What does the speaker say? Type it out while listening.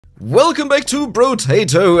Welcome back to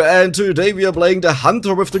Brotato, and today we are playing the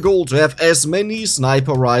hunter with the goal to have as many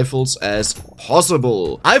sniper rifles as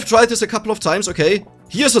possible. I've tried this a couple of times, okay?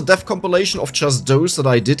 Here's a dev compilation of just those that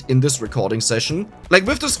I did in this recording session. Like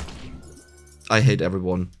with this... I hate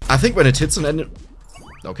everyone. I think when it hits an end...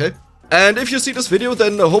 Okay. And if you see this video,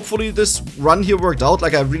 then hopefully this run here worked out,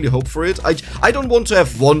 like I really hope for it. I don't want to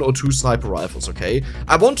have 1 or 2 sniper rifles, okay?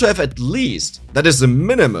 I want to have at least, that is the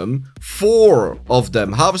minimum, 4 of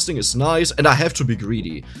them. Harvesting is nice, and I have to be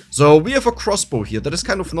greedy. So we have a crossbow here. That is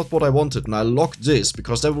kind of not what I wanted, and I locked this,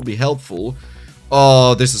 because that will be helpful.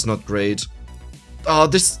 Oh, this is not great. Oh,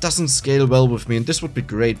 this doesn't scale well with me, and this would be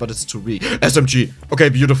great, but it's too weak. SMG. Okay,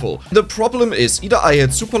 beautiful. The problem is, either I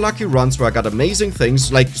had super lucky runs where I got amazing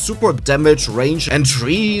things, like super damage, range, and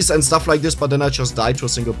trees, and stuff like this, but then I just died to a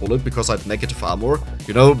single bullet because I had negative armor.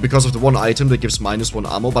 You know, because of the one item that gives -1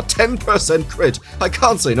 armor, but 10% crit. I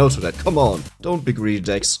can't say no to that. Come on. Don't be greedy,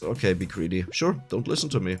 Dex. Okay, be greedy. Sure, don't listen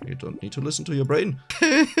to me. You don't need to listen to your brain.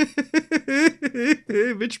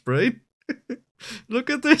 Which brain?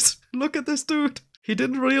 Look at this. Look at this dude. He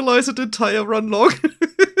didn't realize it entire run long.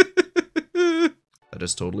 That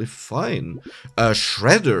is totally fine. A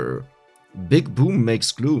shredder. Big boom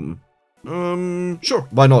makes gloom. Sure,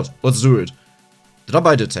 why not? Let's do it. Did I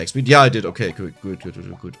buy the attack speed? Yeah, I did. Okay, good.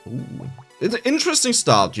 Ooh. It's an interesting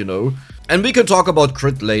start, you know. And we can talk about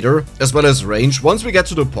crit later, as well as range, once we get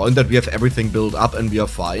to the point that we have everything built up and we are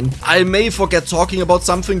fine. I may forget talking about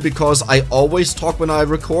something because I always talk when I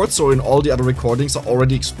record, so in all the other recordings I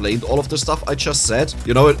already explained all of the stuff I just said.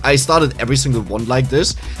 You know, I started every single one like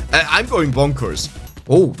this. I'm going bonkers.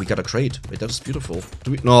 Oh, we got a crate. Wait, that is beautiful.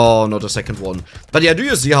 Do we? No, not the second one. But yeah, do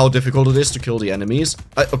you see how difficult it is to kill the enemies?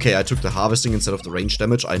 Okay, I took the harvesting instead of the range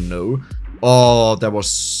damage, I know. Oh, that was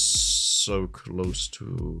so close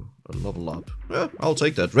to a level up. Yeah, I'll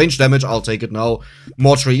take that. Range damage, I'll take it now.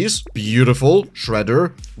 More trees. Beautiful.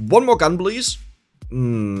 Shredder. One more gun, please.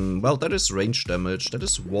 Well, that is range damage. That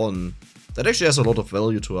is 1. That actually has a lot of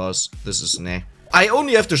value to us. This is nah. I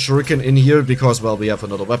only have the shuriken in here because, well, we have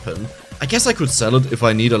another weapon. I guess I could sell it if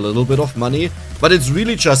I need a little bit of money, but it's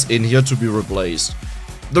really just in here to be replaced.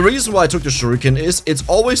 The reason why I took the shuriken is, it's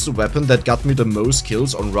always the weapon that got me the most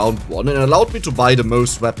kills on round 1 and allowed me to buy the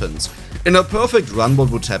most weapons. In a perfect run, what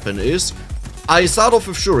would happen is, I start off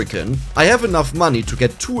with shuriken, I have enough money to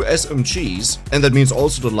get 2 SMGs, and that means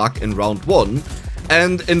also the luck in round 1,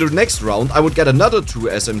 and in the next round I would get another 2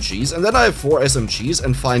 SMGs, and then I have 4 SMGs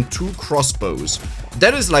and find 2 crossbows.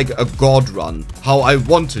 That is like a god run, how I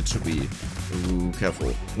want it to be. Ooh,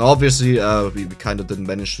 careful. Now obviously we kinda didn't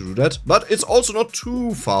manage to do that, but it's also not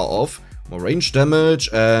too far off. More range damage,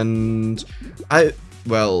 and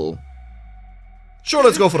well... Sure,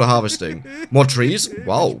 let's go for the harvesting. More trees.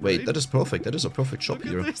 Wow, wait, that is perfect. That is a perfect shop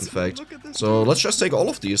here, in fact. So let's just take all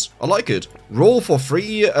of these. I like it. Roll for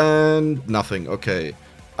free and nothing. Okay.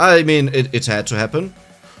 I mean, it had to happen.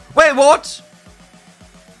 Wait, what?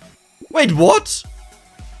 Wait, what?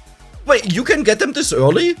 Wait, you can get them this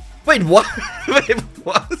early? Wait, what? Wait,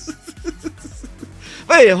 what?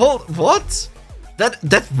 Wait, hold... What?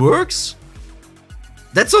 That works?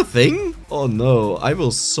 That's a thing? Oh no, I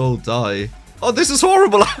will so die. Oh, this is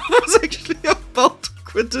horrible. I was actually about to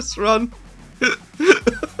quit this run.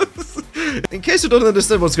 In case you don't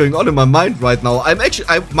understand what's going on in my mind right now,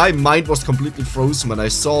 my mind was completely frozen when I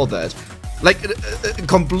saw that. Like,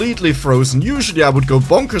 completely frozen. Usually I would go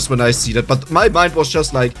bonkers when I see that, but my mind was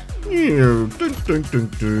just like... Can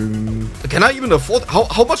I even afford...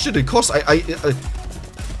 How much did it cost?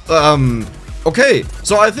 Okay,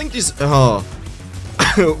 so I think these...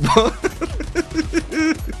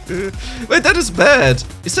 Wait, that is bad.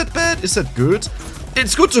 Is that bad? Is that good?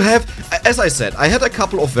 It's good to have, as I said, I had a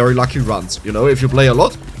couple of very lucky runs. You know, if you play a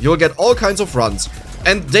lot, you'll get all kinds of runs.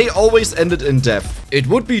 And they always ended in death. It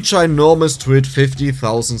would be ginormous to hit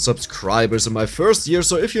 50,000 subscribers in my first year,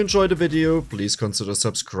 so if you enjoyed the video, please consider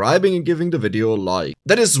subscribing and giving the video a like.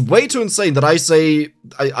 That is way too insane that I say...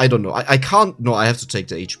 I don't know. I can't... No, I have to take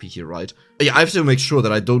the HP here, right? Yeah, I have to make sure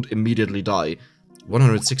that I don't immediately die.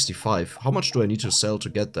 165. How much do I need to sell to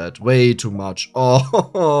get that? Way too much.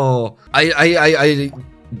 Oh,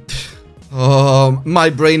 my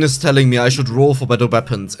brain is telling me I should roll for better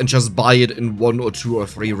weapons and just buy it in 1 or 2 or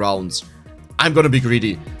 3 rounds. I'm gonna be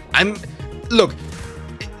greedy. Look,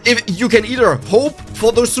 if you can either hope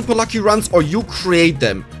for those super lucky runs or you create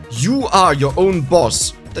them. You are your own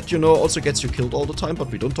boss. That, you know, also gets you killed all the time, but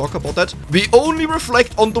we don't talk about that. We only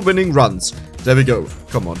reflect on the winning runs. There we go.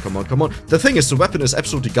 Come on, come on, come on. The thing is, the weapon is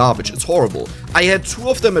absolutely garbage. It's horrible. I had 2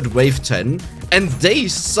 of them at wave 10, and they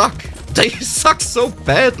suck. They suck so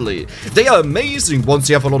badly. They are amazing once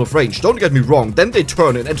you have a lot of range. Don't get me wrong. Then they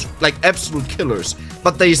turn into like absolute killers.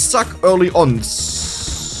 But they suck early on.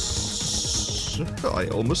 I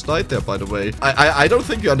almost died there, by the way. I don't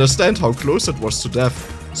think you understand how close it was to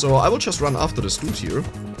death. So I will just run after this dude here.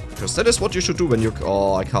 Because that is what you should do when you...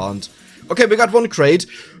 Oh, I can't. Okay, we got one crate.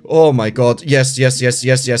 Oh my god. Yes, yes, yes,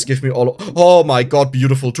 yes, yes. Give me all... Oh my god,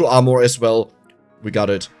 beautiful. 2 armor as well. We got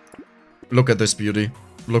it. Look at this beauty.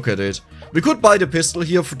 Look at it. We could buy the pistol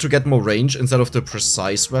here to get more range instead of the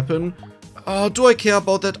precise weapon. Do I care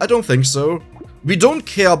about that? I don't think so. We don't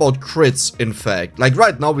care about crits, in fact. Like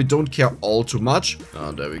right now, we don't care all too much.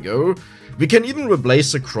 There we go. We can even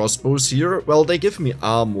replace the crossbows here. Well, they give me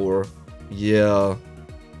armor. Yeah.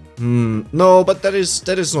 No, but that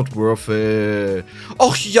is not worth it.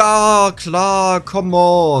 Oh ja, klar, come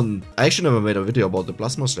on. I actually never made a video about the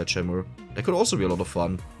plasma sledgehammer. That could also be a lot of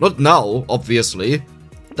fun. Not now, obviously.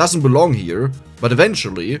 Doesn't belong here, but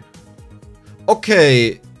eventually.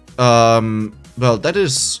 Okay, well, that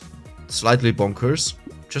is slightly bonkers.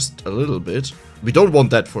 Just a little bit. We don't want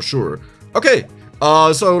that for sure. Okay,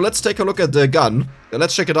 so let's take a look at the gun.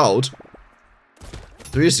 Let's check it out.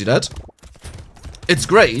 Do you see that? It's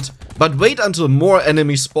great, but wait until more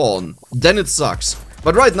enemies spawn. Then it sucks.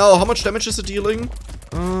 But right now, how much damage is it dealing?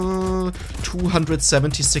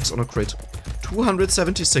 276 on a crit.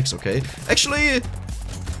 276, okay. Actually...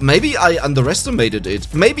 Maybe I underestimated it.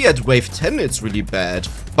 Maybe at wave 10 it's really bad.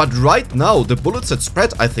 But right now, the bullets that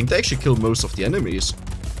spread, I think they actually kill most of the enemies.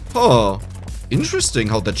 Huh. Interesting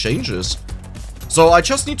how that changes. So I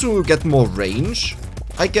just need to get more range,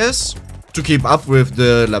 I guess, to keep up with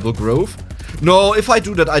the level growth. No, if I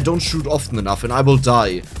do that, I don't shoot often enough and I will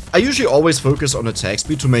die. I usually always focus on attack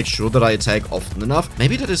speed to make sure that I attack often enough.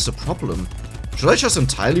 Maybe that is the problem. Should I just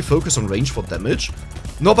entirely focus on range for damage?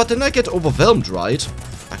 No, but then I get overwhelmed, right?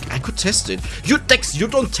 I could test it. Dex, you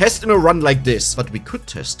don't test in a run like this. But we could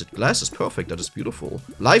test it. Glass is perfect. That is beautiful.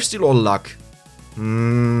 Lifesteal or luck?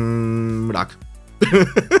 Luck.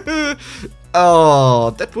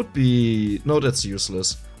 Oh, that would be... No, that's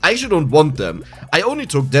useless. I actually don't want them. I only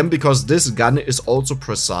took them because this gun is also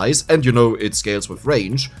precise. And, you know, it scales with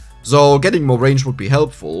range. So, getting more range would be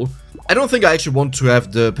helpful. I don't think I actually want to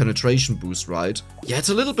have the penetration boost, right? Yeah, it's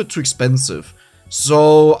a little bit too expensive.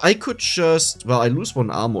 So, I could just... Well, I lose 1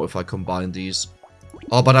 armor if I combine these.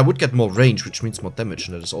 Oh, but I would get more range, which means more damage,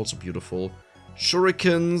 and that is also beautiful.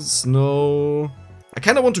 Shurikens, no... I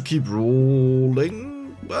kind of want to keep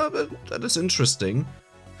rolling, but that is interesting.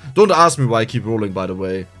 Don't ask me why I keep rolling, by the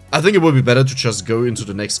way. I think it would be better to just go into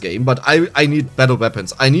the next game, but I need better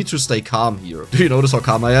weapons. I need to stay calm here. Do you notice how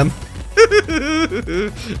calm I am?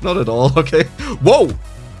 Not at all, okay. Whoa!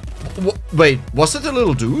 Wait, was it a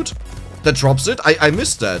little dude that drops it? I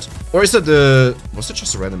missed that. Or is it the... Was it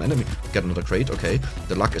just a random enemy? Get another crate, okay.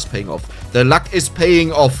 The luck is paying off. The luck is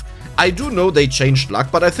paying off. I do know they changed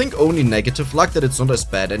luck, but I think only negative luck, that it's not as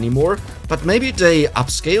bad anymore. But maybe they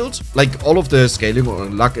upscaled, like all of the scaling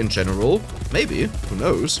on luck in general. Maybe, who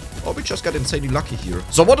knows? Or we just got insanely lucky here.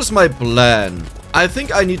 So what is my plan? I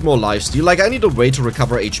think I need more lifesteal, like I need a way to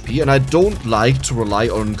recover HP, and I don't like to rely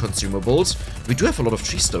on consumables. We do have a lot of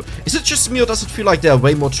trees though. Is it just me or does it feel like there are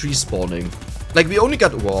way more trees spawning? Like we only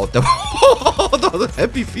got... Wow, the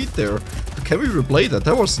happy feet there. Can we replay that?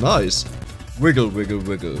 That was nice. Wiggle, wiggle,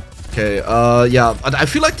 wiggle. Okay, yeah, I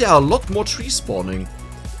feel like there are a lot more trees spawning.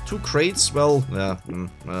 2 crates, well, yeah,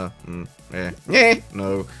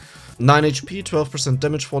 no. 9 HP, 12%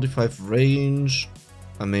 damage, 45 range.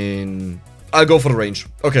 I mean, I'll go for the range.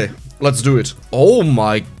 Okay, let's do it. Oh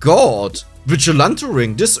my god, Vigilante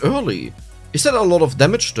ring this early. Is that a lot of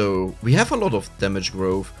damage though? We have a lot of damage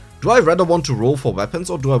growth. Do I rather want to roll for weapons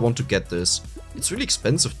or do I want to get this? It's really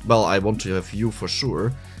expensive. Well, I want to have you for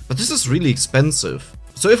sure, but this is really expensive.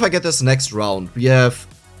 So if I get this next round, we have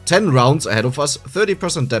 10 rounds ahead of us,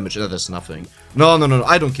 30% damage, that is nothing. No,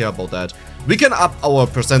 I don't care about that. We can up our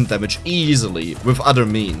percent damage easily with other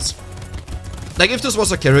means. Like if this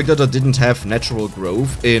was a character that didn't have natural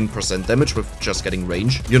growth in percent damage with just getting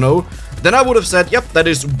range, you know, then I would have said, yep, that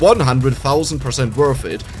is 100,000% worth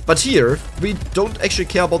it. But here, we don't actually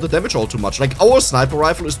care about the damage all too much. Like our sniper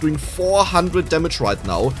rifle is doing 400 damage right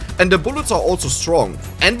now, and the bullets are also strong,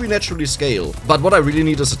 and we naturally scale. But what I really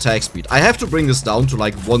need is attack speed. I have to bring this down to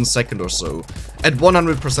like 1 second or so. At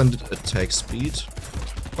 100% attack speed.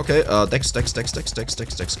 Okay, Dex,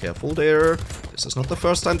 careful there. This is not the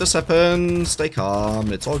first time this happened. Stay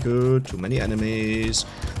calm, it's all good. Too many enemies.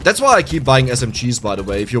 That's why I keep buying SMGs, by the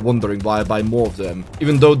way, if you're wondering why I buy more of them.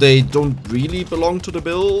 Even though they don't really belong to the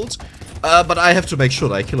build. But I have to make sure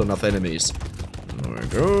that I kill enough enemies. There we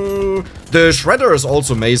go. The Shredder is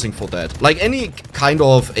also amazing for that. Like, any kind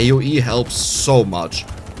of AoE helps so much.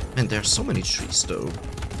 Man, there are so many trees, though.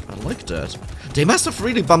 I like that. They must have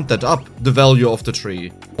really bumped that up, the value of the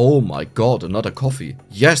tree. Oh my god, another coffee.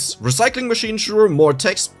 Yes, recycling machine, sure. More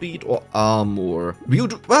attack speed or armor. You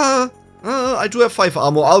do, I do have 5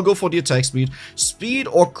 armor. I'll go for the attack speed. Speed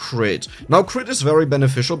or crit. Now, crit is very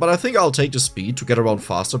beneficial, but I think I'll take the speed to get around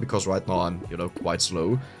faster because right now I'm, you know, quite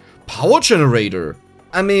slow. Power generator.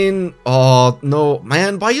 I mean, oh, no.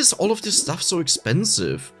 Man, why is all of this stuff so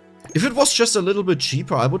expensive? If it was just a little bit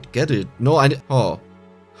cheaper, I would get it. No,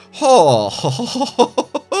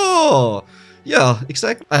 yeah,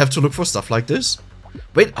 exactly. I have to look for stuff like this.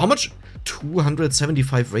 Wait, how much?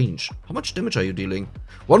 275 range. How much damage are you dealing?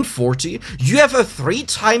 140? You have a 3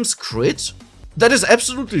 times crit? That is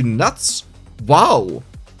absolutely nuts. Wow.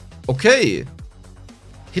 Okay.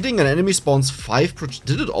 Hitting an enemy spawns 5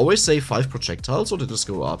 did it always say 5 projectiles or did this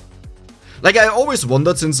go up? Like, I always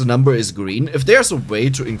wondered, since the number is green, if there's a way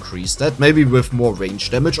to increase that, maybe with more range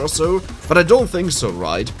damage or so, but I don't think so,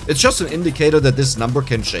 right? It's just an indicator that this number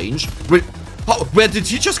can change. Wait, where did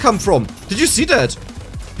he just come from? Did you see that?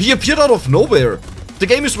 He appeared out of nowhere. The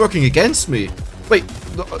game is working against me. Wait,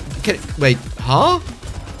 wait, huh?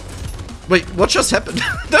 Wait, what just happened?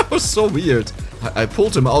 That was so weird. I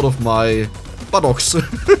pulled him out of my buttocks.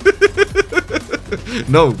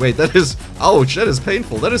 No, wait, that is... Ouch, that is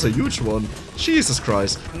painful. That is a huge one. Jesus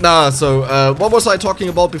Christ. Nah, so, what was I talking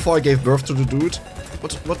about before I gave birth to the dude?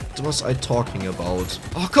 What was I talking about?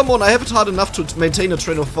 Oh, come on, I have it hard enough to maintain a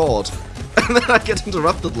train of thought. And then I get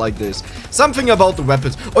interrupted like this. Something about the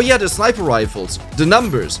weapons. Oh yeah, the sniper rifles. The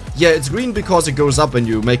numbers. Yeah, it's green because it goes up when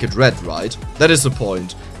you make it red, right? That is the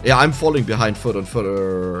point. Yeah, I'm falling behind foot on foot.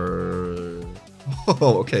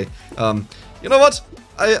 Oh, okay. You know what?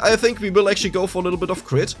 I think we will actually go for a little bit of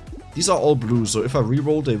crit. These are all blue, so if I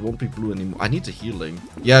reroll, they won't be blue anymore. I need the healing.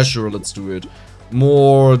 Yeah, sure, let's do it.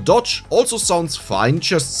 More dodge also sounds fine,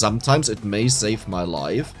 just sometimes it may save my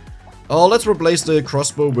life. Let's replace the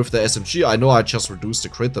crossbow with the SMG. I know I just reduced the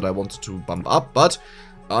crit that I wanted to bump up, but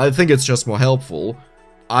I think it's just more helpful.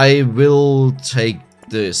 I will take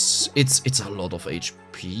this. It's a lot of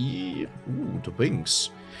HP. Ooh, the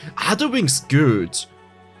wings. Are the wings good?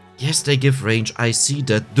 Yes, they give range. I see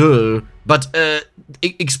that. Duh. But,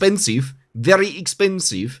 expensive. Very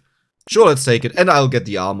expensive. Sure, let's take it. And I'll get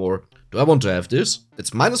the armor. Do I want to have this?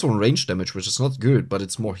 It's -1 range damage, which is not good, but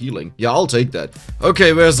it's more healing. Yeah, I'll take that.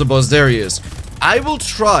 Okay, where's the boss? There he is. I will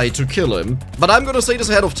try to kill him, but I'm gonna say this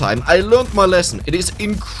ahead of time. I learned my lesson. It is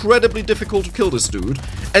incredibly difficult to kill this dude.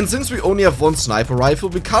 And since we only have 1 sniper rifle,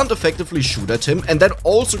 we can't effectively shoot at him and then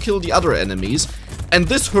also kill the other enemies. And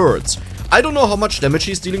this hurts. I don't know how much damage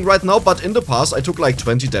he's dealing right now, but in the past I took like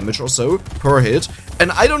 20 damage or so per hit. And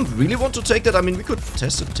I don't really want to take that. I mean, we could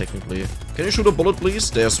test it technically. Can you shoot a bullet, please?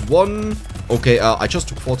 There's 1. Okay, I just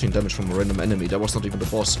took 14 damage from a random enemy. That was not even the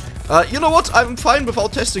boss. You know what? I'm fine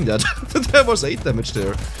without testing that. There was 8 damage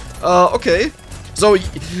there. Okay. So,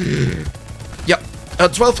 yeah.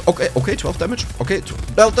 12, okay, 12 damage. Okay,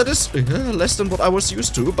 well, that is less than what I was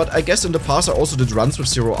used to, but I guess in the past I also did runs with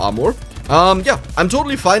 0 armor. Yeah, I'm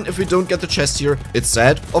totally fine if we don't get the chest here. It's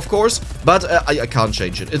sad, of course, but I can't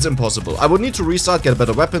change it. It's impossible. I would need to restart, get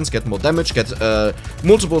better weapons, get more damage, get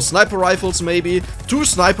multiple sniper rifles maybe. 2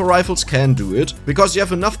 sniper rifles can do it, because you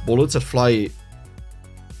have enough bullets that fly...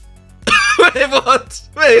 Wait, what?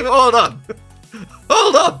 Wait, hold on.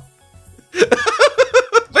 Hold on.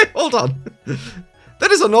 Wait, hold on.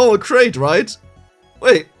 That is a normal crate, right?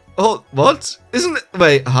 Wait, oh, what? Isn't it?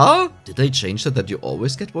 Wait, huh? Did they change that you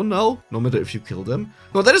always get one now? No matter if you kill them?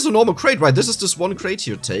 No, that is a normal crate, right? This is this 1 crate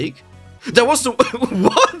you take. That was the...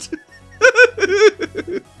 What?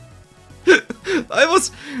 I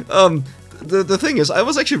was... The thing is, I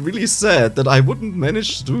was actually really sad that I wouldn't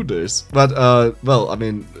manage to do this. But, well, I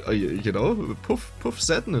mean, you know, poof,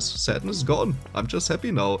 sadness. Sadness is gone. I'm just happy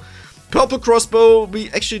now. Purple crossbow, we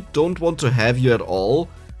actually don't want to have you at all.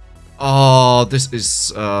 Oh, this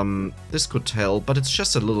is, this could help, but it's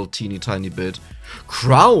just a little teeny tiny bit.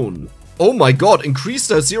 Crown! Oh my god, increase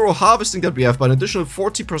the 0 harvesting that we have by an additional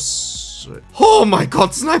 40%. Oh my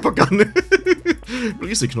god, sniper gun!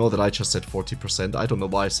 Please ignore that I just said 40%, I don't know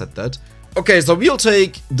why I said that. Okay, so we'll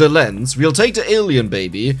take the lens, we'll take the alien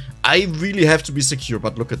baby. I really have to be secure,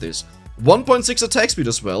 but look at this. 1.6 attack speed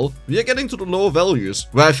as well. We are getting to the lower values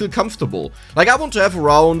where I feel comfortable. Like, I want to have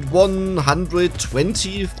around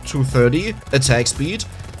 120 to 30 attack speed.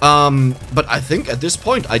 But I think at this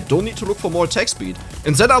point I don't need to look for more attack speed.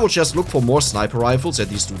 Instead I will just look for more sniper rifles. Yeah,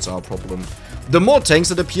 these dudes are a problem. The more tanks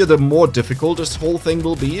that appear, the more difficult this whole thing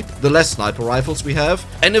will be, the less sniper rifles we have.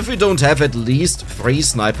 And if we don't have at least 3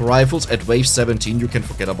 sniper rifles at wave 17, you can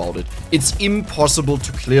forget about it. It's impossible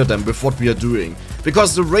to clear them with what we are doing,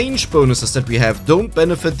 because the range bonuses that we have don't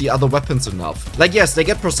benefit the other weapons enough. Like, yes, they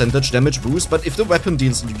get percentage damage boost, but if the weapon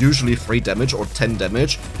deals usually 3 damage or 10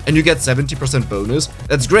 damage, and you get 70% bonus,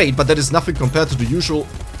 that's great, but that is nothing compared to the usual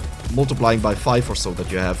multiplying by 5 or so that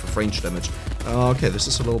you have with range damage. Okay, this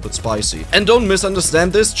is a little bit spicy. And don't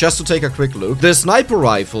misunderstand this, just to take a quick look. The sniper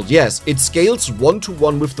rifle, yes, it scales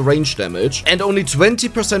 1-to-1 with the range damage and only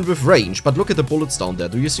 20% with range, but look at the bullets down there,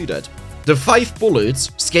 do you see that? The 5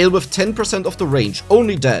 bullets scale with 10% of the range,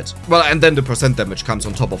 only that. Well, and then the percent damage comes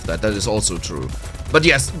on top of that, that is also true. But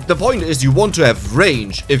yes, the point is you want to have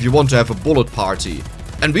range if you want to have a bullet party.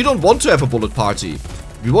 And we don't want to have a bullet party,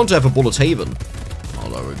 we want to have a bullet haven. Oh,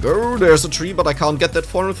 there we go. There's a tree, but I can't get that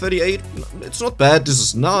 438. It's not bad. This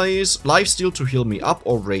is nice. Lifesteal to heal me up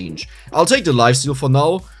or range. I'll take the lifesteal for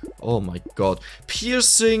now. Oh my god.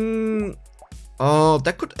 Piercing.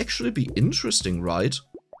 That could actually be interesting, right?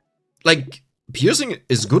 Like, piercing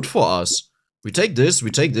is good for us. We take this,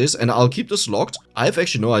 and I'll keep this locked. I have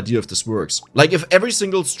actually no idea if this works. Like, if every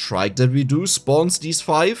single strike that we do spawns these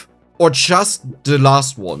 5, or just the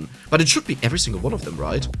last one. But it should be every single one of them,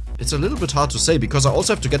 right? It's a little bit hard to say, because I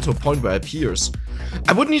also have to get to a point where I pierce.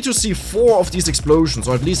 I would need to see 4 of these explosions,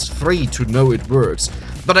 or at least 3, to know it works.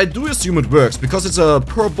 But I do assume it works, because it's a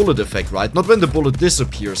per bullet effect, right? Not when the bullet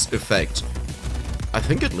disappears effect. I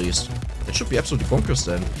think at least. It should be absolutely bonkers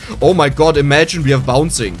then. Oh my god, imagine we have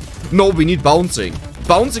bouncing. No, we need bouncing.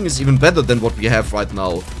 Bouncing is even better than what we have right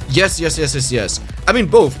now. Yes, yes, yes, yes, yes. I mean,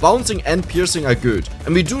 both bouncing and piercing are good.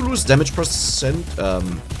 And we do lose damage percent.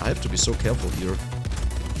 I have to be so careful here.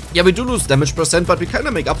 Yeah, we do lose damage percent, but we kind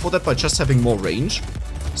of make up for that by just having more range.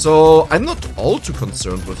 So I'm not all too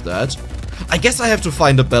concerned with that. I guess I have to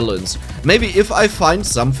find a balance. Maybe if I find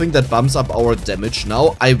something that bumps up our damage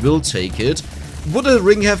now, I will take it. Would a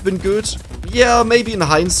ring have been good? Yeah, maybe in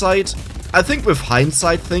hindsight. I think with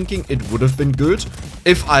hindsight thinking, it would have been good.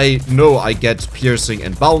 If I know I get piercing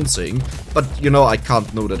and bouncing. But, you know, I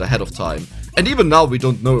can't know that ahead of time. And even now, we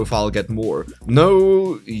don't know if I'll get more.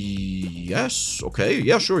 No, yes, okay,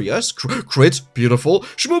 yeah, sure, yes. Crit, beautiful.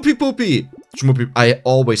 Shmoopy poopy. Shmoopy, I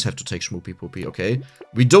always have to take shmoopy poopy, okay?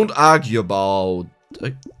 We don't argue about...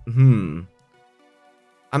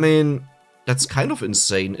 I mean, that's kind of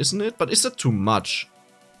insane, isn't it? But is that too much?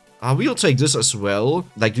 We'll take this as well.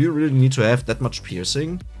 Like, do you really need to have that much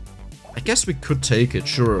piercing? I guess we could take it,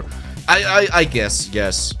 sure. I guess,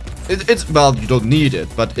 yes. It's, well, you don't need it,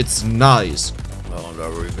 but it's nice. Well,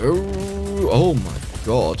 there we go. Oh my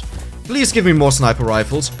god. Please give me more sniper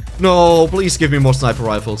rifles. No, please give me more sniper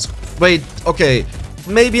rifles. Wait, okay.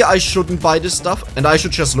 Maybe I shouldn't buy this stuff, and I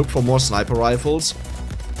should just look for more sniper rifles.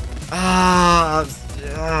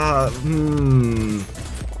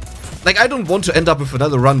 Like, I don't want to end up with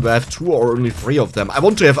another run where I have 2 or only 3 of them. I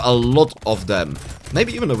want to have a lot of them.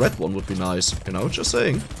 Maybe even a red one would be nice. You know, just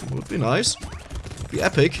saying. It would be nice. It would be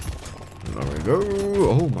epic. There we go.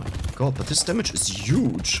 Oh my god, but this damage is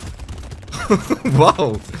huge.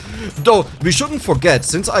 Wow. Though, we shouldn't forget,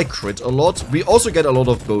 since I crit a lot, we also get a lot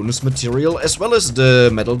of bonus material, as well as the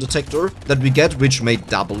metal detector that we get, which may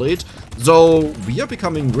double it. So, we are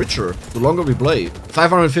becoming richer the longer we play.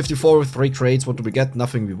 554 with 3 crates, what do we get?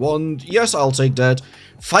 Nothing we want. Yes, I'll take that.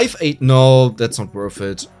 5-8, no, that's not worth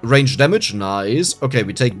it. Range damage, nice. Okay,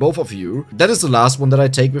 we take both of you. That is the last one that I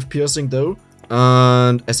take with piercing, though.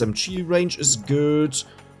 And SMG range is good.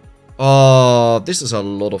 Oh, this is a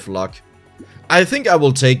lot of luck. I think I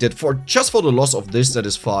will take that for just for the loss of this, that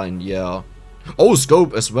is fine, yeah. Oh,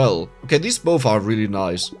 scope as well. Okay, these both are really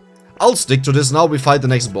nice. I'll stick to this now we fight the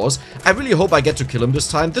next boss. I really hope I get to kill him this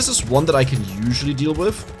time. This is one that I can usually deal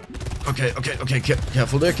with. Okay,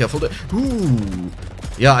 careful there, careful there. Ooh.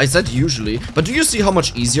 Yeah, I said usually. But do you see how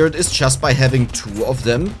much easier it is just by having 2 of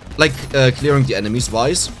them? Like, clearing the enemies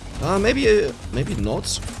wise? Maybe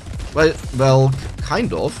not. Well,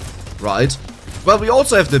 kind of, right? Well, we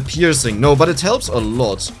also have the piercing. No, but it helps a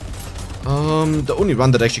lot. The only run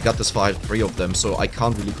that actually got this far had 3 of them, so I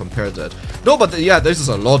can't really compare that. No, but yeah, this is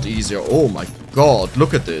a lot easier. Oh my god,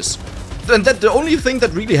 look at this. And that the only thing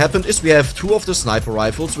that really happened is we have 2 of the sniper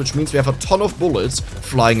rifles, which means we have a ton of bullets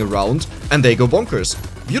flying around, and they go bonkers.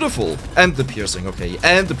 Beautiful. And the piercing, okay,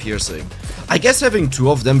 and the piercing. I guess having 2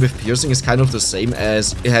 of them with piercing is kind of the same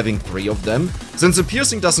as having 3 of them, since the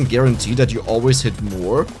piercing doesn't guarantee that you always hit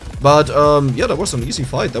more. But, yeah, that was an easy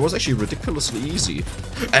fight. That was actually ridiculously easy.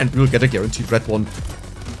 And we'll get a guaranteed red one.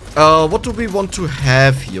 What do we want to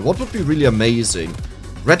have here? What would be really amazing?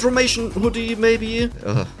 Retromation hoodie, maybe?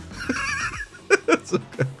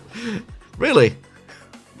 Really?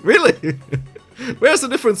 Really? Where's the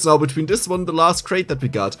difference now between this one and the last crate that we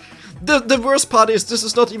got? The worst part is this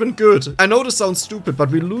is not even good. I know this sounds stupid, but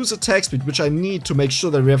we lose attack speed, which I need to make sure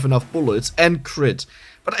that we have enough bullets and crit.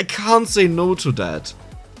 But I can't say no to that.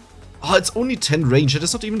 Oh, it's only 10 range. It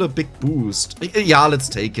is not even a big boost. Yeah, let's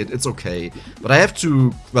take it. It's okay. But I have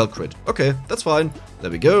to, well, crit. Okay, that's fine. There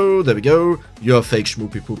we go. There we go. You're a fake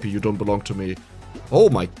schmoopy poopy. You don't belong to me. Oh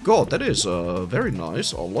my god, that is very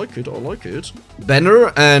nice. I like it. I like it.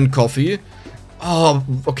 Banner and coffee. Oh,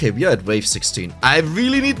 okay, we are at wave 16. I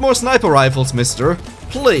really need more sniper rifles, mister.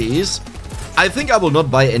 Please. I think I will not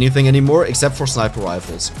buy anything anymore except for sniper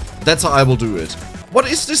rifles. That's how I will do it. What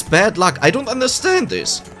is this bad luck? I don't understand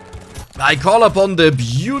this. I call upon the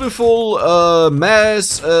beautiful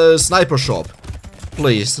mass sniper shop.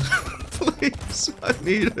 Please. Please. I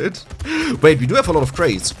need it. Wait, we do have a lot of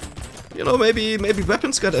crates. You know, maybe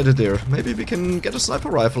weapons got added there. Maybe we can get a sniper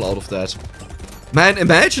rifle out of that. Man,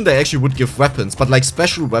 imagine they actually would give weapons, but like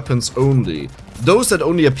special weapons only. Those that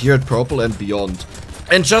only appear at purple and beyond.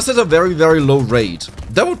 And just at a very, very low rate.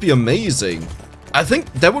 That would be amazing. I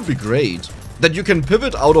think that would be great. That you can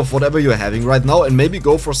pivot out of whatever you're having right now and maybe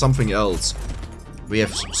go for something else. We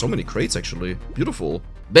have so many crates actually. Beautiful.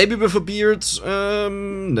 Baby with a beard?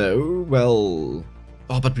 No. Well...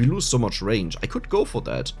 Oh, but we lose so much range. I could go for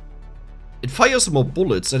that. It fires more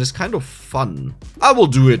bullets, that is kind of fun. I will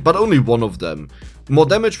do it, but only one of them. More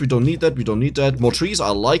damage, we don't need that, we don't need that. More trees, I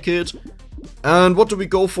like it. And what do we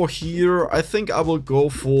go for here? I think I will go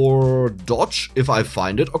for dodge, if I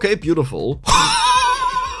find it. Okay, beautiful.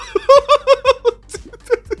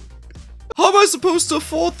 How am I supposed to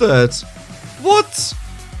afford that? What?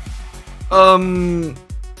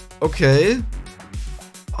 Okay.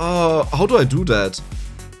 How do I do that?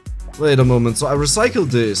 Wait a moment, so I recycle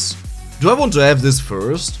this. Do I want to have this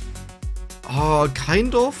first?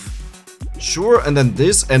 Kind of. Sure, and then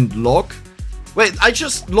this and lock. Wait, I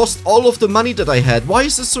just lost all of the money that I had. Why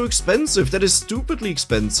is this so expensive? That is stupidly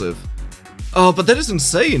expensive. Oh, but that is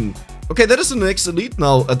insane. Okay, that is the next elite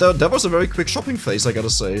now. That was a very quick shopping phase, I gotta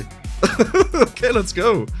say. Okay, let's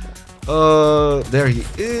go. There he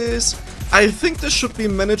is. I think this should be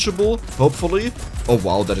manageable, hopefully. Oh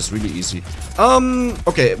wow, that is really easy.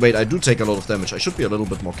 Okay, wait, I do take a lot of damage. I should be a little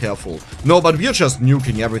bit more careful. No, but we are just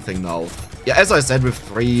nuking everything now. Yeah, as I said, with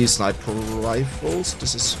 3 sniper rifles,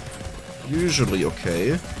 this is usually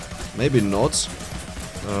okay. Maybe not.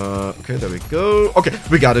 Okay, there we go. Okay,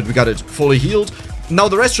 we got it, fully healed. Now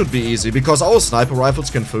the rest should be easy, because our sniper rifles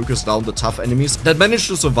can focus down the tough enemies that manage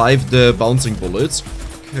to survive the bouncing bullets.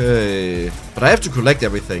 Okay, but I have to collect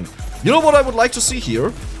everything. You know what I would like to see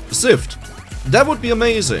here? A sift. That would be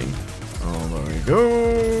amazing. Oh, there we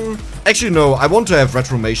go. Actually, no, I want to have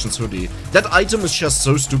Retromation's hoodie. That item is just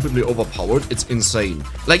so stupidly overpowered, it's insane.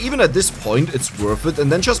 Like, even at this point, it's worth it,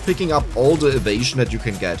 and then just picking up all the evasion that you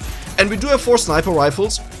can get. And we do have 4 sniper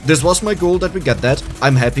rifles. This was my goal that we get that.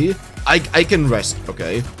 I'm happy. I can rest,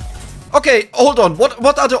 okay? Okay, hold on.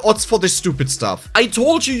 What are the odds for this stupid stuff? I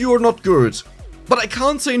told you you're not good. But I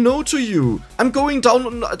can't say no to you. I'm going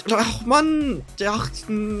down. Oh, man. I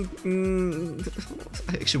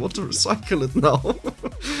actually want to recycle it now.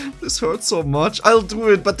 This hurts so much. I'll do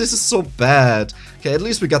it, but this is so bad. Okay, at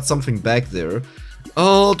least we got something back there.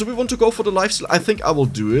 Oh, do we want to go for the lifesteal? I think I will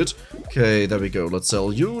do it. Okay, there we go. Let's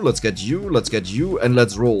sell you. Let's get you, and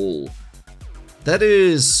let's roll. That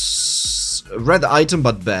is a red item,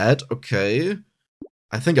 but bad. Okay.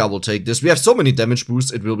 I think I will take this. We have so many damage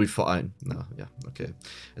boosts, it will be fine. No, yeah, okay.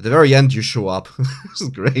 At the very end, you show up. This is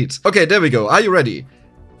great. Okay, there we go. Are you ready?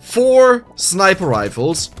 4 sniper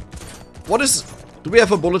rifles. What is... Do we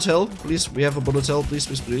have a bullet hell? Please, we have a bullet hell. Please,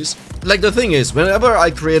 please, please. Like, the thing is, whenever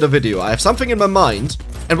I create a video, I have something in my mind.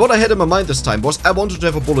 And what I had in my mind this time was I wanted to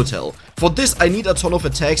have a bullet hell. For this, I need a ton of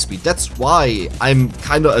attack speed. That's why I'm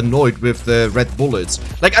kind of annoyed with the red bullets.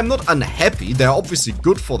 Like, I'm not unhappy. They're obviously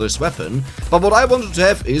good for this weapon. But what I wanted to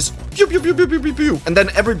have is pew, pew, pew, pew, pew, pew, pew. And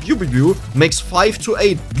then every pew, pew, pew makes 5 to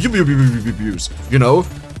 8 pew, pew, pew, pew, pew, pews. You know?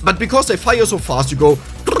 But because they fire so fast, you go...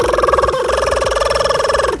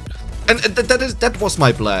 And that was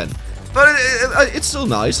my plan. But it's still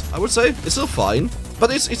nice, I would say. It's still fine.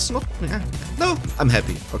 But it's not... Yeah, no, I'm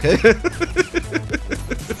happy, okay?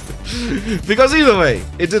 Because either way,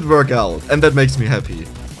 it did work out. And that makes me happy.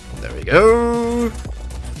 There we go.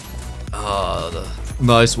 Ah,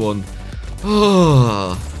 nice one.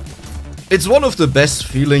 Ah. It's one of the best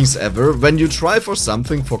feelings ever when you try for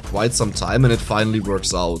something for quite some time and it finally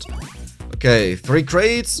works out. Okay, 3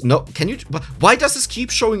 crates. No, can you... Why does this keep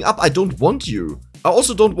showing up? I don't want you. I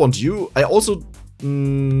also don't want you. I also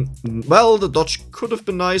Well, the dodge could have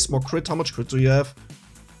been nice. More crit. How much crit do you have?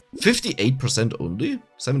 58% only?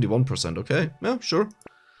 71%, okay. Yeah, sure.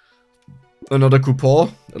 Another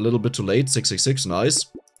coupon. A little bit too late. 666, nice.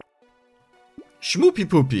 Schmoopy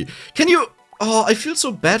poopy. Can you... Oh, I feel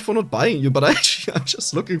so bad for not buying you, but actually, I'm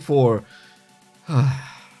just looking for...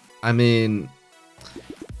 I mean...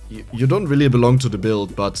 You don't really belong to the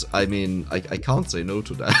build, but I mean, I can't say no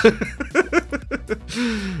to that.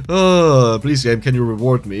 Oh, please, game, can you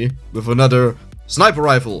reward me with another sniper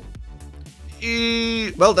rifle?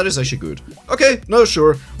 Well, that is actually good. Okay, no,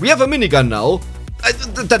 sure. We have a minigun now.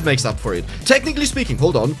 That makes up for it. Technically speaking,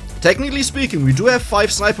 hold on. Technically speaking, we do have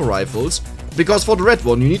 5 sniper rifles. Because for the red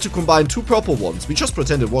one, you need to combine 2 purple ones. We just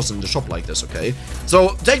pretend it was in the shop like this, okay?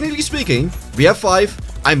 So, technically speaking, we have 5.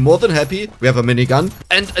 I'm more than happy. We have a minigun.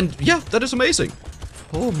 And yeah, that is amazing.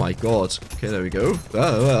 Oh my god. Okay, there we go.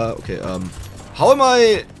 Okay, how am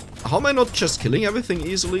I not just killing everything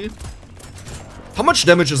easily? How much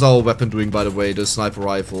damage is our weapon doing, by the way, the sniper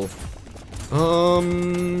rifle?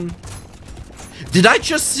 Did I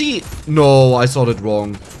just see... No, I saw it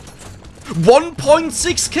wrong.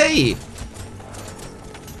 1.6k!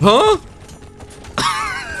 Huh?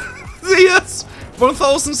 Yes!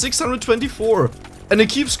 1624. And it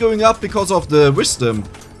keeps going up because of the wisdom.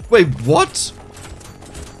 Wait, what?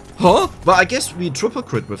 Huh? Well, I guess we triple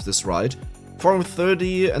crit with this, right?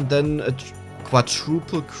 430 and then a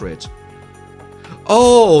quadruple crit.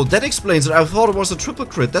 Oh, that explains it. I thought it was a triple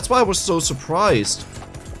crit. That's why I was so surprised.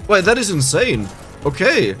 Wait, that is insane.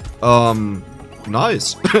 Okay.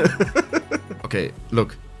 Nice. Okay,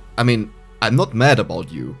 look. I mean, I'm not mad about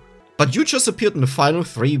you. But you just appeared in the final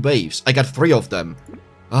 3 waves. I got 3 of them.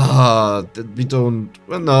 We don't...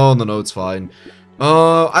 Well, no, it's fine.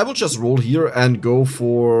 I will just roll here and go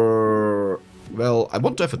for... Well, I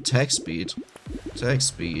want to have attack speed. Attack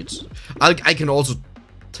speed. I can also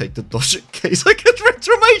take the dodge in case I get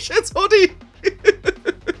retramations, Odie.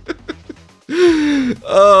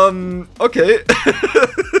 Okay.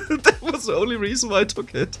 That was the only reason why I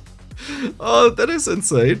took it. Oh, that is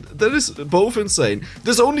insane. That is both insane.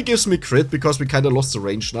 This only gives me crit because we kind of lost the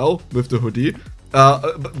range now with the hoodie.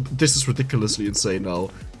 But this is ridiculously insane now.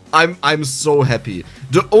 I'm so happy.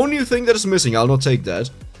 The only thing that is missing, I'll not take that,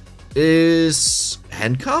 is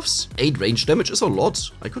handcuffs. 8 range damage is a lot.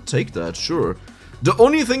 I could take that, sure. The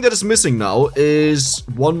only thing that is missing now is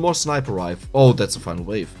 1 more sniper rifle. Oh, that's the final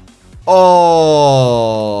wave.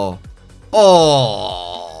 Oh.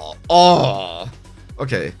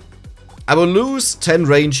 Okay. I will lose 10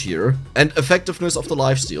 range here and effectiveness of the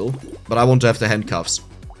lifesteal, but I want to have the handcuffs.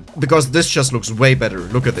 Because this just looks way better.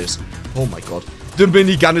 Look at this. Oh my god. The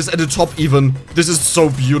minigun is at the top even. This is so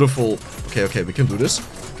beautiful. Okay, we can do this.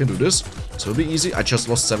 We can do this. This will be easy. I just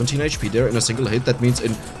lost 17 HP there in a single hit. That means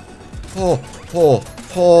in... Yo.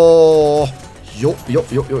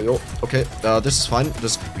 Okay, this is fine.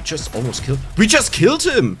 We just almost killed... We just killed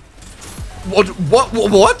him! What?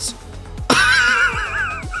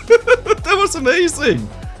 That was amazing!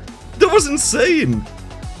 That was insane!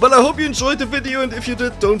 But I hope you enjoyed the video, and if you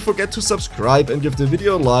did, don't forget to subscribe and give the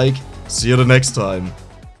video a like. See you the next time.